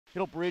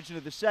He'll bridge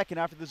into the second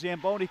after the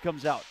Zamboni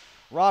comes out.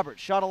 Robert,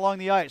 shot along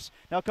the ice.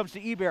 Now comes to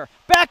Hebert.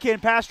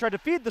 Backhand pass, tried to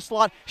feed the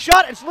slot.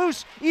 Shot, it's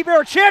loose.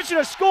 Hebert, a chance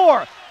to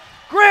score.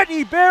 Grant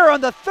Hebert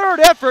on the third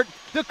effort.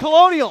 The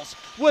Colonials,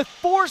 with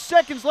 4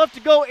 seconds left to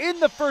go in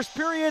the first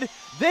period,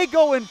 they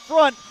go in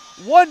front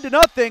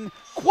 1-0.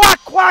 Quack,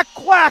 quack,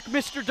 quack,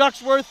 Mr.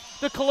 Ducksworth.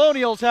 The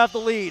Colonials have the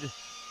lead.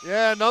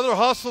 Yeah, another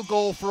hustle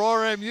goal for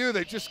RMU.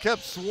 They just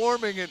kept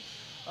swarming, and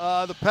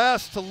the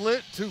pass to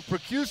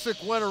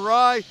Prokusic went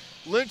awry.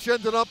 Lynch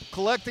ended up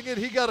collecting it.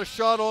 He got a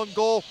shot on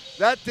goal.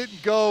 That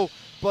didn't go,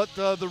 but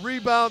the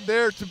rebound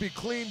there to be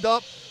cleaned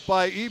up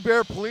by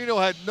Hebert.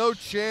 Polino had no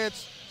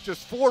chance.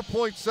 Just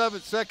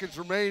 4.7 seconds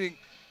remaining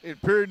in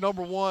period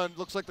number one.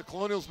 Looks like the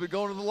Colonials will be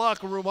going to the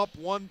locker room up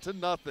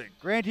 1-0.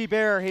 Grant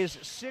Hebert, his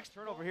 6th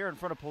turnover here in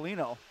front of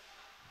Polino.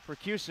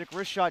 Prokusic,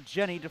 wrist shot,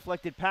 Jenny,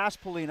 deflected past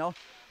Polino.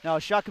 Now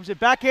a shot comes in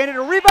backhanded,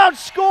 a rebound,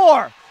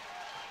 score!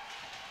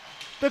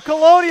 The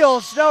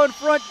Colonials now in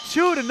front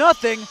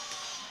 2-0.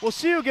 We'll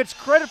see who gets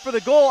credit for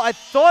the goal. I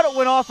thought it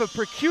went off of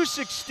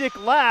Prokusic's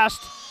stick last,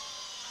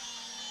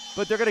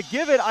 but they're going to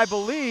give it, I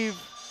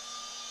believe.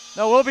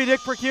 No, it will be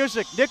Nick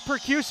Prokusic. Nick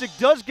Prokusic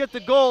does get the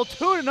goal.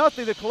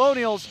 2-0. The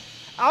Colonials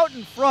out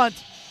in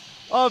front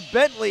of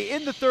Bentley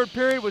in the third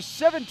period with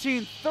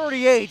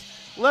 17:38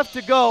 left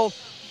to go.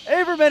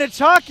 Averman, it's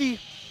hockey.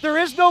 There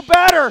is no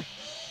batter.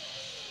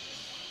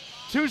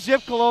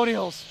 2-zip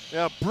Colonials.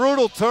 Yeah,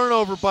 brutal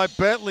turnover by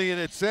Bentley in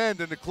its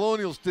end, and the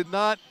Colonials did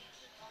not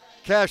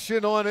cash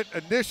in on it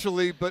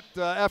initially, but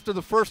after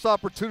the first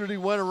opportunity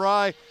went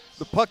awry,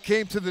 the puck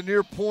came to the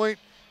near point,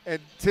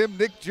 and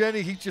Nick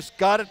Jenny, he just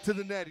got it to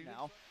the net.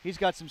 Now, he's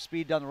got some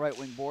speed down the right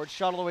wing board,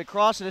 shot all the way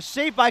across, and a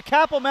save by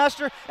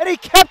Kappelmaster, and he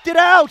kept it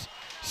out.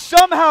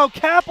 Somehow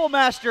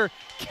Kappelmaster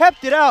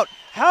kept it out.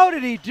 How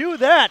did he do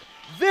that?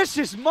 This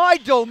is my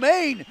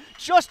domain,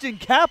 Justin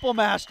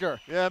Kappelmaster.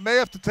 Yeah, may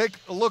have to take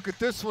a look at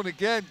this one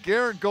again.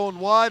 Guerin going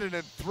wide and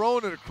then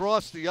throwing it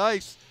across the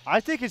ice. I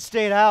think it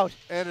stayed out.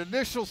 An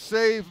initial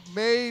save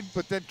made,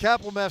 but then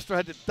Kappelmaster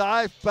had to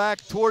dive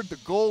back toward the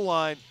goal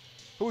line.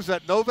 Who was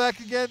that, Novak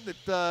again,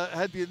 that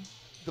had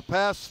the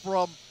pass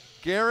from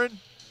Guerin?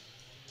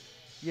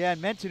 Yeah,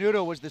 and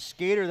Mentenuto was the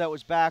skater that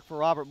was back for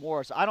Robert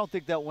Morris. I don't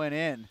think that went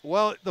in.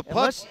 Well, the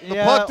puck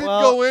didn't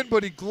go in,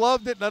 but he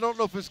gloved it, and I don't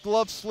know if his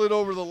glove slid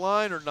over the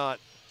line or not.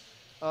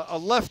 A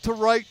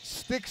left-to-right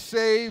stick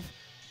save,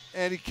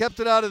 and he kept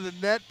it out of the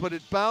net, but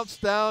it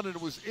bounced down, and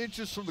it was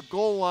inches from the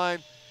goal line.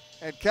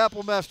 And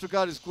Kappelmaster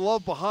got his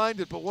glove behind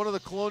it, but one of the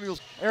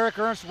Colonials. Eric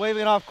Ernst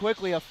waving it off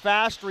quickly, a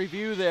fast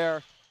review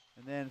there.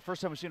 And then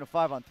first time we've seen a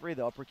 5-on-3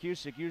 though.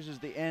 Prokusic uses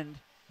the end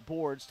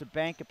boards to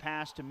bank a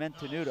pass to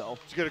Mentenuto.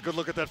 Let's get a good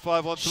look at that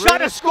 5-on-3.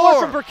 Shot and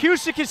score from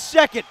Prokusic, his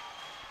second.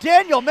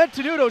 Daniel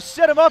Mentenuto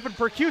set him up, and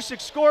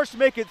Prokusic scores to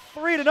make it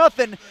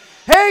 3-0.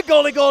 Hey,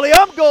 goalie,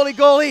 I'm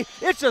goalie.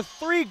 It's a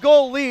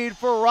 3-goal lead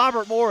for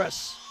Robert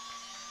Morris.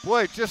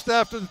 Boy, just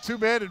after the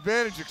two-man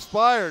advantage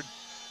expired,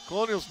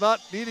 Colonials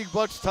not needing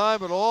much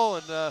time at all,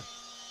 and I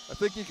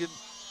think you can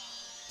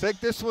take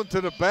this one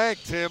to the bank,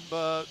 Tim.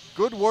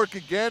 Good work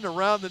again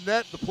around the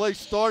net, the play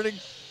starting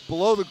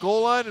below the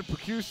goal line, and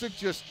Prokusic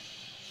just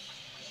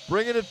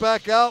bringing it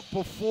back out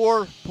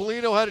before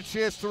Polino had a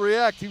chance to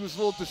react. He was a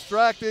little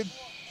distracted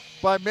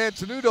by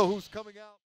Mentenuto, who's coming out.